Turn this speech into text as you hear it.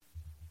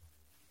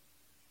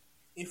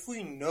if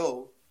we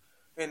know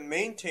and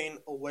maintain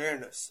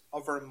awareness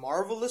of our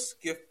marvelous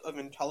gift of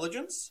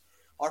intelligence,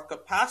 our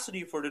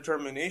capacity for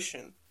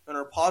determination, and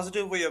our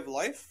positive way of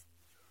life,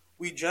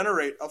 we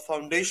generate a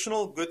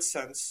foundational good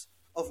sense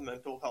of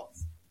mental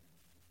health.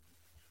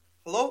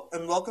 Hello,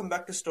 and welcome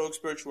back to Stoic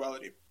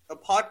Spirituality, a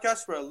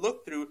podcast where I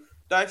look through,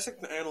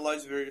 dissect, and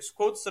analyze various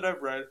quotes that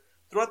I've read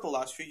throughout the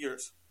last few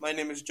years. My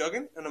name is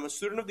Juggin, and I'm a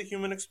student of the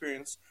human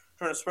experience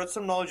trying to spread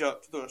some knowledge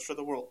out to the rest of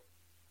the world.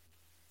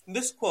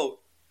 This quote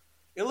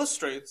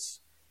illustrates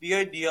the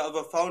idea of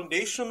a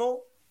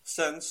foundational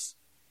sense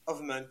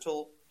of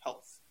mental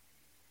health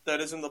that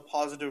is in the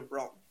positive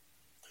realm.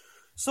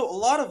 So a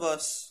lot of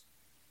us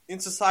in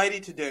society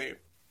today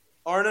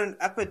are in an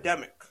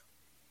epidemic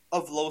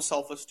of low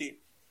self-esteem,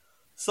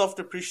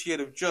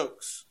 self-depreciative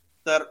jokes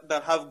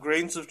that have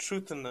grains of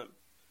truth in them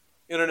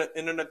in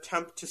an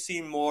attempt to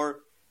seem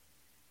more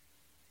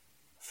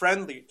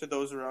friendly to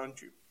those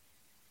around you.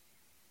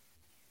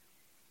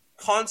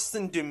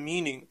 Constant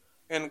demeaning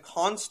and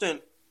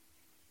constant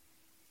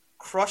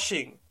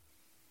crushing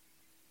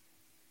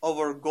of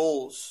our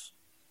goals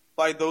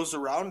by those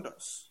around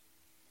us.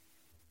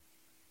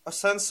 A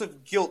sense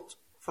of guilt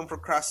from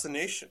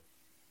procrastination.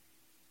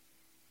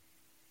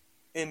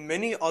 And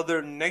many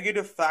other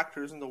negative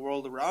factors in the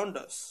world around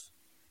us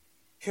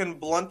can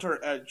blunt our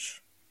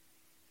edge,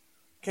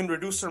 can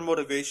reduce our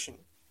motivation,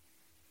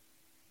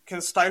 can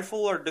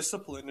stifle our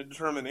discipline and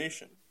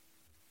determination,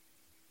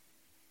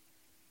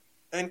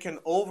 and can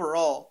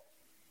overall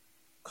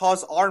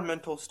cause our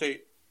mental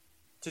state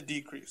to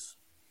decrease.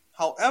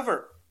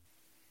 However,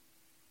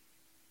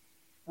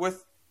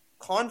 with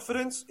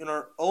confidence in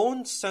our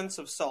own sense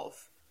of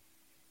self,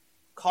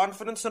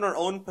 confidence in our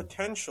own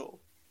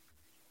potential,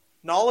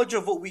 knowledge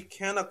of what we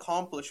can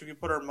accomplish if we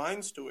put our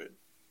minds to it,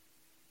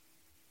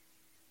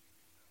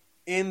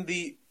 in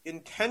the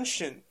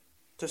intention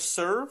to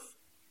serve,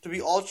 to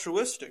be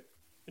altruistic,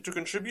 and to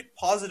contribute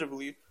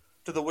positively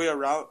to the way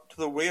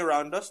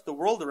around us, the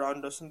world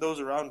around us, and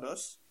those around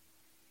us,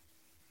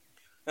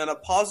 and a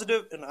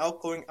positive and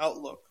outgoing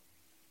outlook,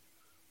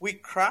 we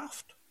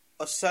craft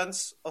a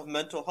sense of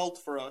mental health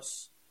for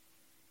us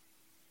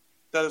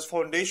that is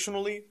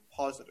foundationally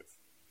positive.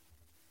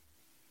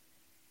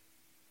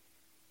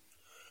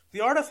 The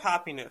Art of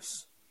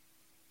Happiness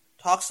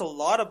talks a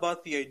lot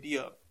about the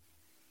idea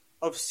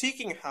of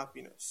seeking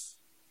happiness,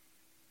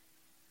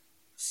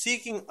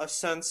 seeking a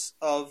sense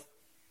of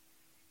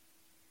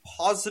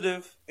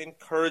positive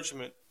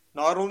encouragement,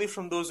 not only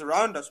from those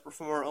around us, but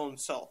from our own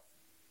self.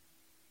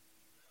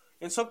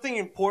 And something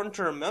important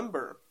to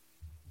remember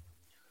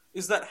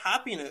is that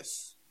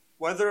happiness,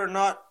 whether or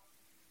not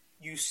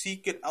you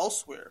seek it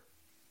elsewhere,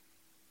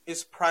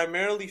 is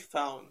primarily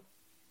found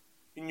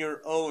in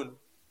your own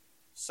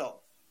self.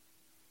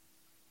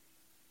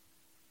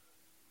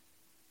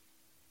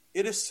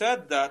 It is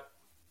said that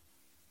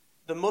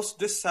the most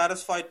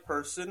dissatisfied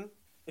person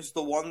is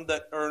the one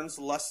that earns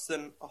less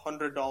than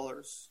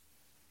 $100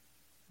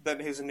 than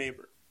his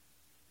neighbor.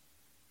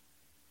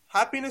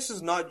 Happiness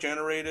is not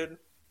generated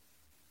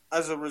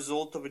as a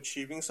result of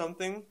achieving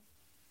something.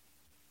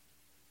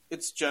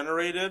 It's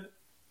generated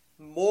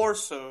more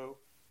so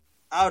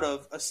out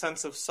of a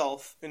sense of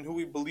self and who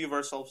we believe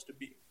ourselves to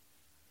be.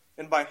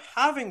 And by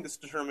having this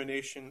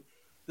determination,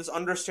 this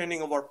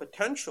understanding of our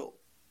potential,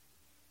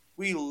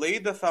 we lay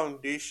the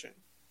foundation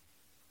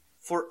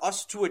for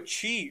us to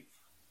achieve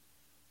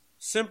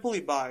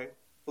simply by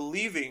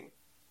believing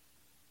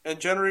and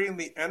generating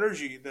the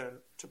energy then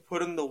to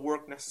put in the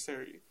work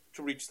necessary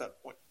to reach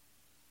that point.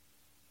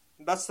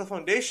 And that's the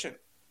foundation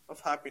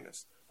of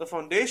happiness, the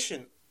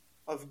foundation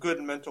of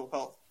good mental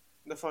health,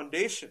 and the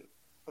foundation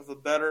of a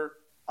better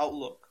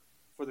outlook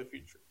for the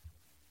future.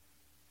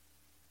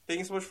 Thank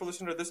you so much for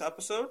listening to this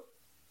episode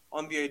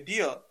on the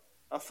idea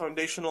of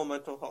foundational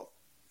mental health.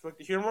 If you'd like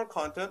to hear more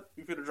content,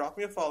 feel free to drop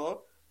me a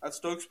follow at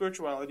Stoic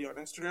Spirituality on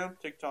Instagram,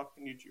 TikTok,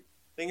 and YouTube.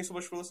 Thank you so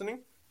much for listening,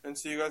 and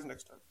see you guys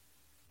next time.